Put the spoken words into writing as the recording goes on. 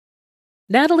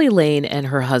Natalie Lane and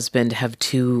her husband have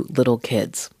two little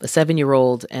kids, a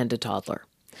 7-year-old and a toddler.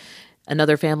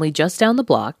 Another family just down the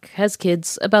block has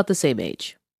kids about the same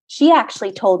age. She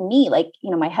actually told me,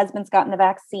 my husband's gotten the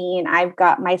vaccine. I've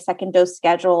got my second dose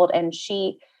scheduled. And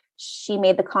she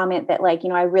made the comment that,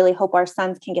 I really hope our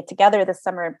sons can get together this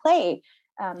summer and play.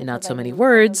 In not so many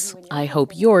words, I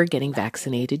hope you're getting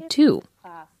vaccinated too.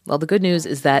 Well, the good news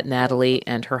is that Natalie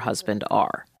and her husband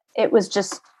are. It was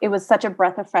such a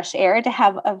breath of fresh air to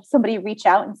have somebody reach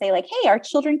out and say, hey, our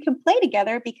children can play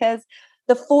together because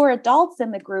the 4 adults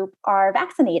in the group are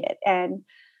vaccinated and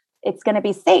it's going to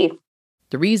be safe.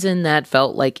 The reason that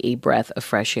felt like a breath of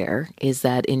fresh air is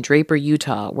that in Draper,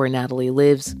 Utah, where Natalie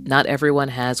lives, not everyone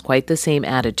has quite the same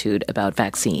attitude about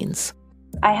vaccines.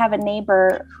 I have a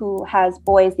neighbor who has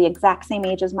boys the exact same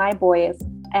age as my boys,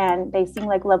 and they seem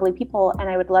like lovely people, and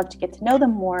I would love to get to know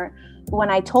them more. When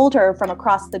I told her from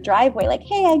across the driveway,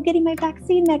 hey, I'm getting my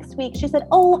vaccine next week, she said,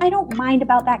 oh, I don't mind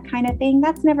about that kind of thing.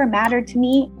 That's never mattered to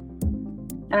me.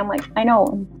 And I'm like, I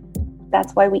know.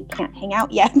 That's why we can't hang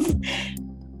out yet.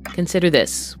 Consider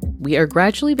this. We are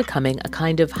gradually becoming a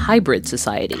kind of hybrid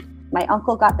society. My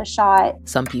uncle got the shot.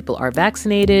 Some people are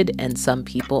vaccinated and some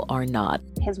people are not.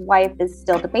 His wife is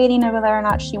still debating whether or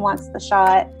not she wants the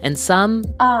shot. And some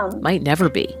might never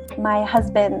be. My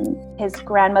husband, his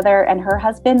grandmother, and her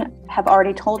husband have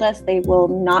already told us they will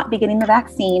not be getting the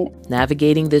vaccine.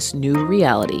 Navigating this new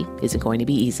reality isn't going to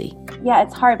be easy. Yeah,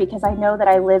 it's hard because I know that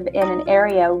I live in an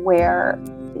area where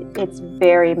it's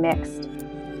very mixed.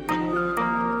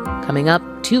 Coming up,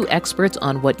 2 experts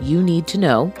on what you need to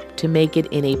know to make it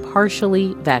in a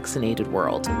partially vaccinated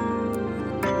world.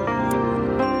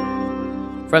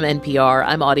 From NPR,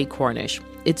 I'm Audie Cornish.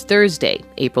 It's Thursday,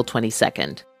 April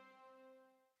 22nd.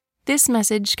 This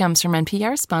message comes from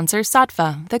NPR sponsor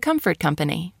Saatva, the comfort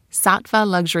company. Saatva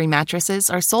luxury mattresses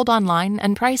are sold online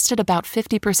and priced at about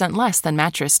 50% less than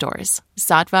mattress stores.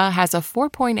 Saatva has a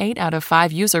 4.8 out of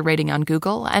 5 user rating on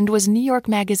Google and was New York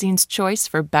Magazine's choice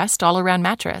for best all-around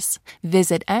mattress.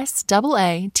 Visit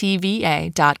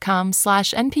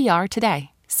saatva.com/NPR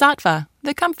today. Saatva,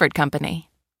 the comfort company.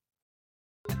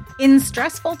 In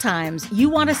stressful times, you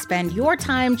want to spend your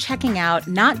time checking out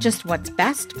not just what's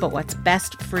best, but what's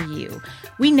best for you.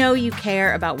 We know you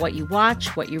care about what you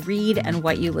watch, what you read, and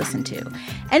what you listen to.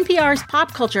 NPR's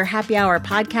Pop Culture Happy Hour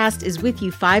podcast is with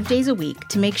you 5 days a week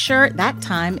to make sure that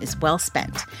time is well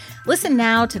spent. Listen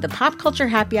now to the Pop Culture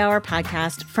Happy Hour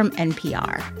podcast from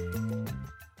NPR.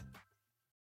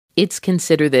 It's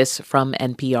Consider This from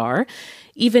NPR.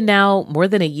 Even now, more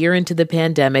than a year into the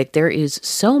pandemic, there is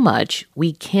so much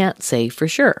we can't say for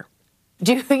sure.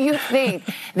 Do you think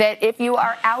that if you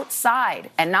are outside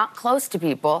and not close to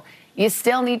people, you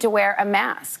still need to wear a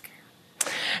mask?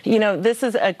 This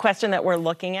is a question that we're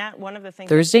looking at. One of the things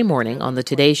Thursday morning on the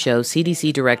Today Show,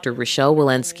 CDC Director Rochelle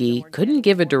Walensky couldn't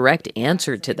give a direct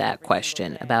answer to that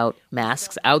question about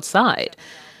masks outside.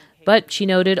 But she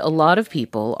noted a lot of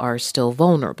people are still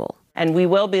vulnerable. And we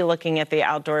will be looking at the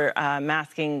outdoor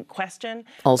masking question.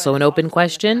 Also an open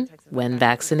question, when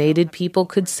vaccinated people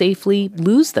could safely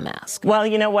lose the mask. Well,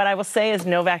 what I will say is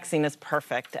no vaccine is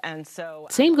perfect. And so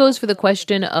same goes for the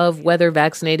question of whether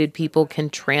vaccinated people can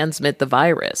transmit the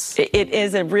virus. It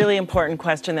is a really important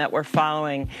question that we're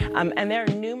following. And there are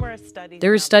numerous studies.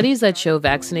 There are studies that show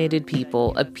vaccinated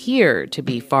people appear to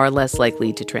be far less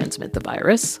likely to transmit the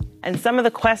virus. And some of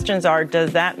the questions are,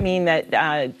 does that mean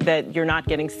that you're not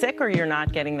getting sick or you're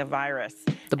not getting the virus?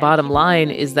 The bottom line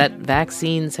is that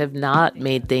vaccines have not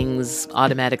made things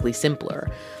automatically simpler.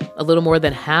 A little more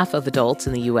than half of adults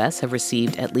in the U.S. have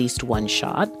received at least one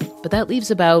shot, but that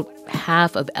leaves about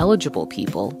half of eligible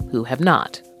people who have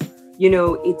not.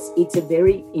 It's a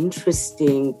very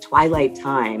interesting twilight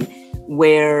time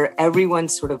where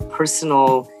everyone's sort of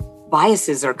personal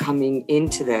biases are coming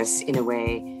into this in a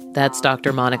way. That's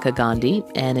Dr. Monica Gandhi,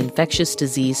 an infectious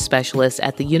disease specialist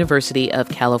at the University of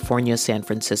California, San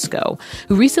Francisco,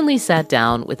 who recently sat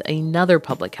down with another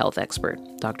public health expert,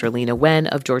 Dr. Lena Wen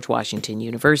of George Washington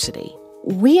University.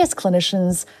 We as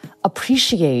clinicians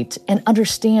appreciate and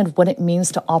understand what it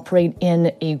means to operate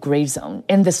in a gray zone,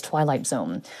 in this twilight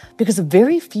zone, because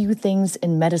very few things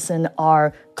in medicine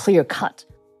are clear-cut.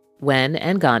 Wen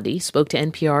and Gandhi spoke to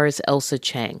NPR's Elsa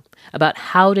Chang about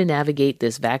how to navigate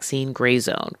this vaccine gray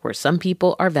zone where some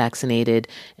people are vaccinated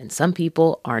and some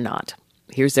people are not.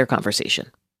 Here's their conversation.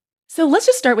 So let's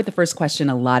just start with the first question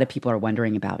a lot of people are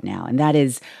wondering about now, and that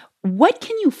is, what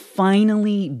can you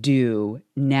finally do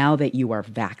now that you are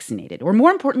vaccinated? Or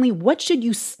more importantly, what should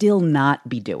you still not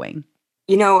be doing?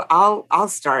 I'll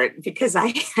start because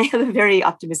I have a very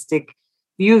optimistic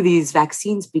view of these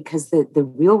vaccines because the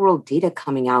real world data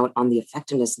coming out on the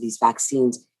effectiveness of these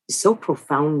vaccines is so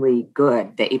profoundly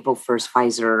good. The April 1st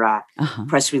Pfizer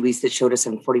press release that showed us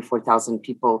in 44,000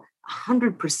 people,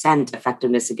 100%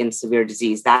 effectiveness against severe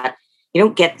disease. That you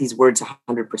don't get these words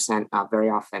 100% very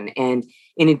often. And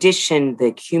in addition, the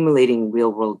accumulating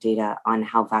real world data on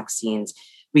how vaccines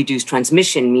reduce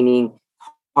transmission, meaning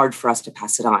hard for us to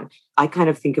pass it on. I kind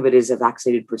of think of it as a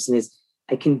vaccinated person as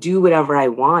I can do whatever I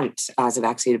want as a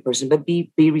vaccinated person, but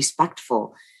be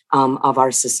respectful of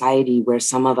our society where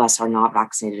some of us are not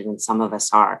vaccinated and some of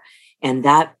us are. And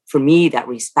that, for me, that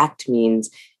respect means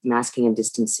masking and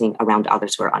distancing around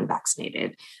others who are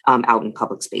unvaccinated out in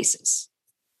public spaces.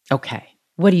 Okay.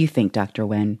 What do you think, Dr.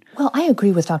 Wen? Well, I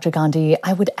agree with Dr. Gandhi.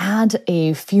 I would add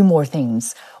a few more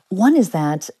things. One is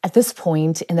that at this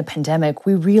point in the pandemic,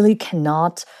 we really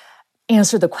cannot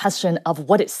answer the question of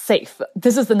what is safe.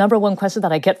 This is the number one question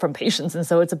that I get from patients. And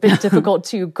so it's a bit difficult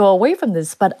to go away from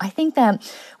this. But I think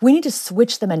that we need to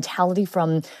switch the mentality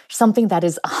from something that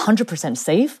is 100%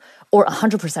 safe or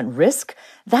 100% risk.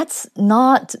 That's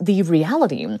not the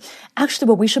reality. Actually,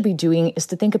 what we should be doing is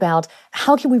to think about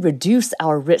how can we reduce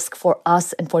our risk for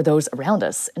us and for those around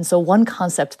us. And so one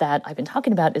concept that I've been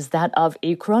talking about is that of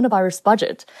a coronavirus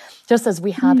budget. Just as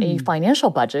we have a financial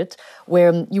budget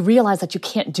where you realize that you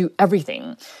can't do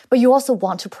everything, but you also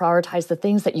want to prioritize the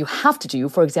things that you have to do.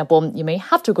 For example, you may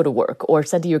have to go to work or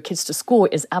sending your kids to school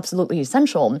is absolutely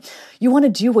essential. You want to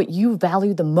do what you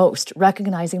value the most,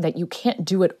 recognizing that you can't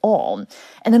do it all.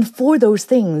 And then for those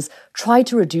things, try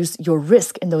to reduce your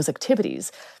risk in those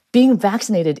activities. Being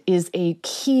vaccinated is a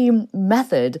key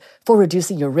method for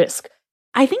reducing your risk.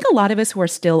 I think a lot of us who are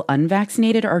still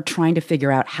unvaccinated are trying to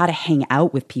figure out how to hang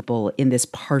out with people in this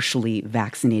partially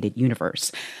vaccinated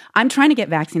universe. I'm trying to get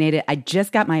vaccinated. I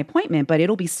just got my appointment, but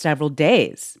it'll be several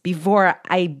days before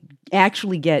I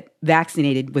actually get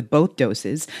vaccinated with both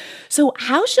doses. So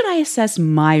how should I assess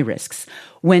my risks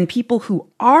when people who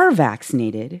are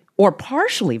vaccinated or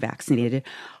partially vaccinated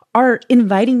are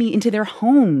inviting me into their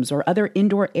homes or other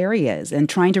indoor areas and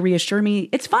trying to reassure me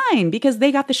it's fine because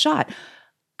they got the shot?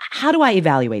 How do I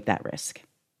evaluate that risk?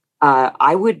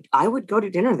 I would go to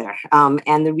dinner there.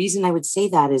 And the reason I would say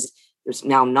that is there's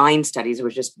now 9 studies. There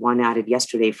was just one added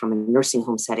yesterday from a nursing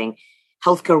home setting,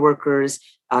 healthcare workers,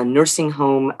 nursing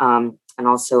home, and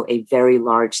also a very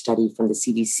large study from the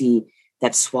CDC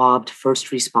that swabbed first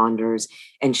responders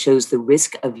and shows the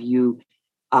risk of you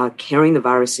carrying the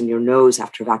virus in your nose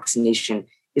after vaccination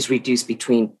is reduced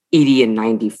between 80 and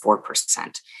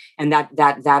 94%. And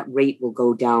that rate will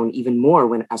go down even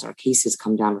more as our cases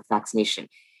come down with vaccination.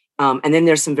 And then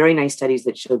there's some very nice studies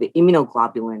that show the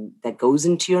immunoglobulin that goes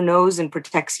into your nose and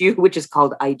protects you, which is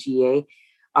called IgA,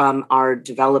 are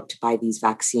developed by these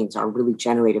vaccines, are really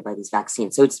generated by these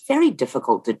vaccines. So it's very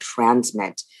difficult to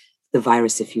transmit the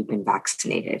virus if you've been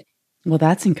vaccinated. Well,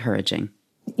 that's encouraging.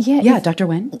 Yeah, Dr.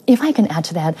 Wen? If I can add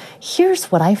to that, here's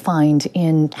what I find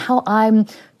in how I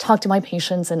talk to my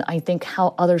patients, and I think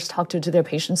how others talk to their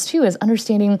patients too, is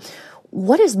understanding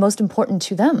what is most important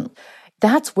to them.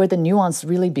 That's where the nuance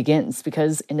really begins,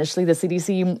 because initially the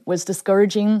CDC was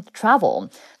discouraging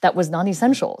travel that was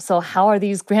non-essential. So how are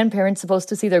these grandparents supposed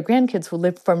to see their grandkids who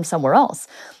live from somewhere else?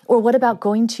 Or what about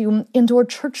going to indoor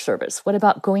church service? What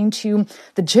about going to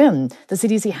the gym? The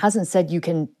CDC hasn't said you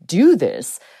can do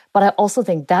this. But I also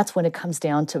think that's when it comes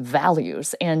down to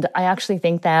values. And I actually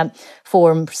think that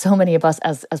for so many of us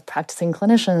as practicing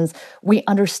clinicians, we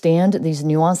understand these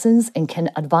nuances and can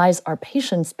advise our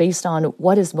patients based on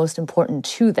what is most important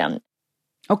to them.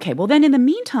 Okay, well then in the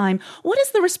meantime, what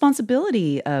is the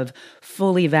responsibility of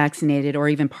fully vaccinated or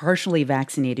even partially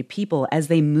vaccinated people as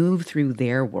they move through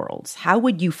their worlds? How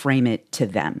would you frame it to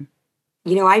them?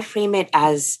 I frame it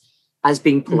as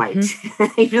being polite.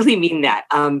 I really mean that.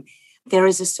 There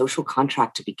is a social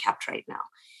contract to be kept right now.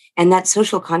 And that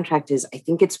social contract is, I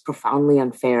think it's profoundly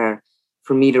unfair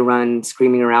for me to run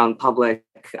screaming around public,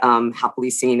 happily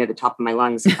singing at the top of my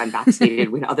lungs if I'm vaccinated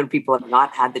when other people have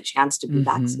not had the chance to be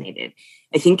vaccinated.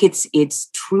 I think it's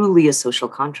truly a social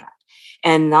contract.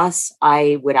 And thus,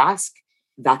 I would ask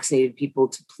vaccinated people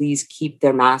to please keep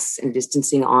their masks and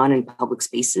distancing on in public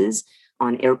spaces,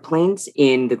 on airplanes,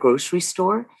 in the grocery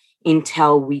store,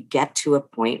 until we get to a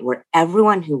point where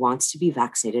everyone who wants to be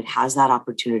vaccinated has that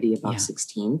opportunity above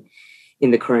 16 in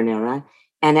the current era.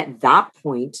 And at that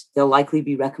point, there'll likely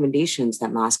be recommendations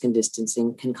that mask and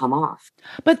distancing can come off.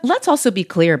 But let's also be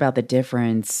clear about the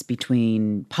difference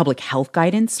between public health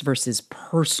guidance versus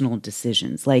personal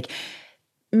decisions. Like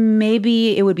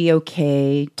maybe it would be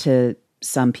okay to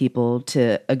some people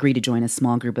to agree to join a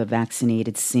small group of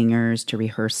vaccinated singers to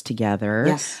rehearse together.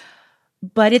 Yes.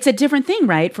 But it's a different thing,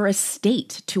 right, for a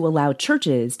state to allow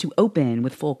churches to open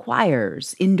with full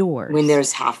choirs indoors. When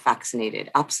there's half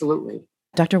vaccinated. Absolutely.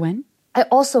 Dr. Wen? I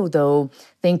also, though,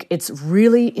 think it's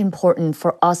really important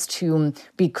for us to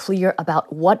be clear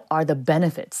about what are the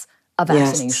benefits of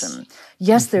vaccination.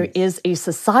 Yes, there is a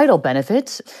societal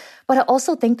benefit, but I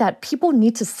also think that people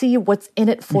need to see what's in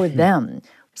it for them.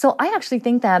 So I actually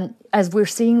think that as we're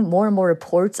seeing more and more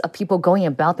reports of people going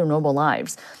about their normal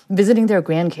lives, visiting their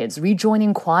grandkids,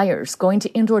 rejoining choirs, going to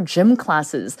indoor gym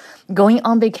classes, going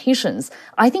on vacations,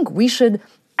 I think we should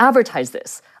advertise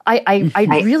this. I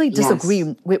really disagree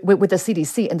with the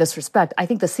CDC in this respect. I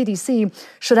think the CDC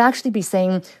should actually be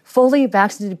saying fully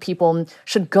vaccinated people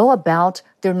should go about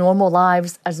their normal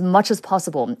lives as much as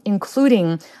possible,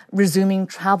 including resuming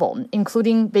travel,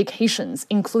 including vacations,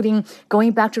 including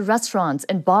going back to restaurants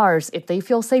and bars if they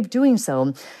feel safe doing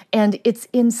so. And it's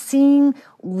in seeing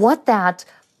what that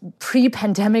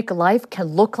pre-pandemic life can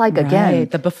look like again.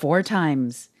 The before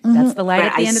times. That's the light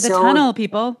at the end of the tunnel,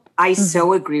 people. I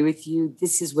so agree with you.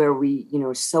 This is where we,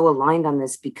 are so aligned on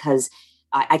this because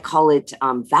I call it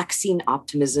vaccine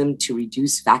optimism to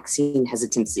reduce vaccine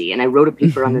hesitancy. And I wrote a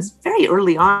paper on this very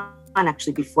early on,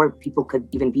 actually, before people could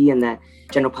even be in the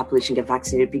general population get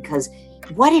vaccinated, because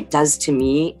what it does to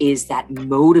me is that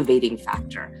motivating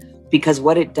factor. Because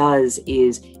what it does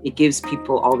is it gives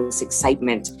people all this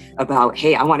excitement about,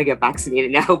 hey, I want to get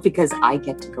vaccinated now because I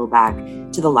get to go back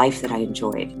to the life that I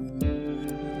enjoyed.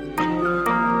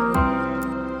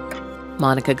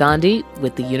 Monica Gandhi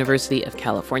with the University of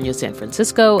California, San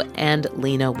Francisco, and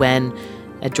Lena Wen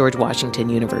at George Washington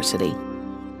University.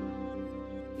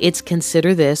 It's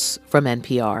Consider This from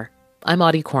NPR. I'm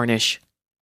Audie Cornish.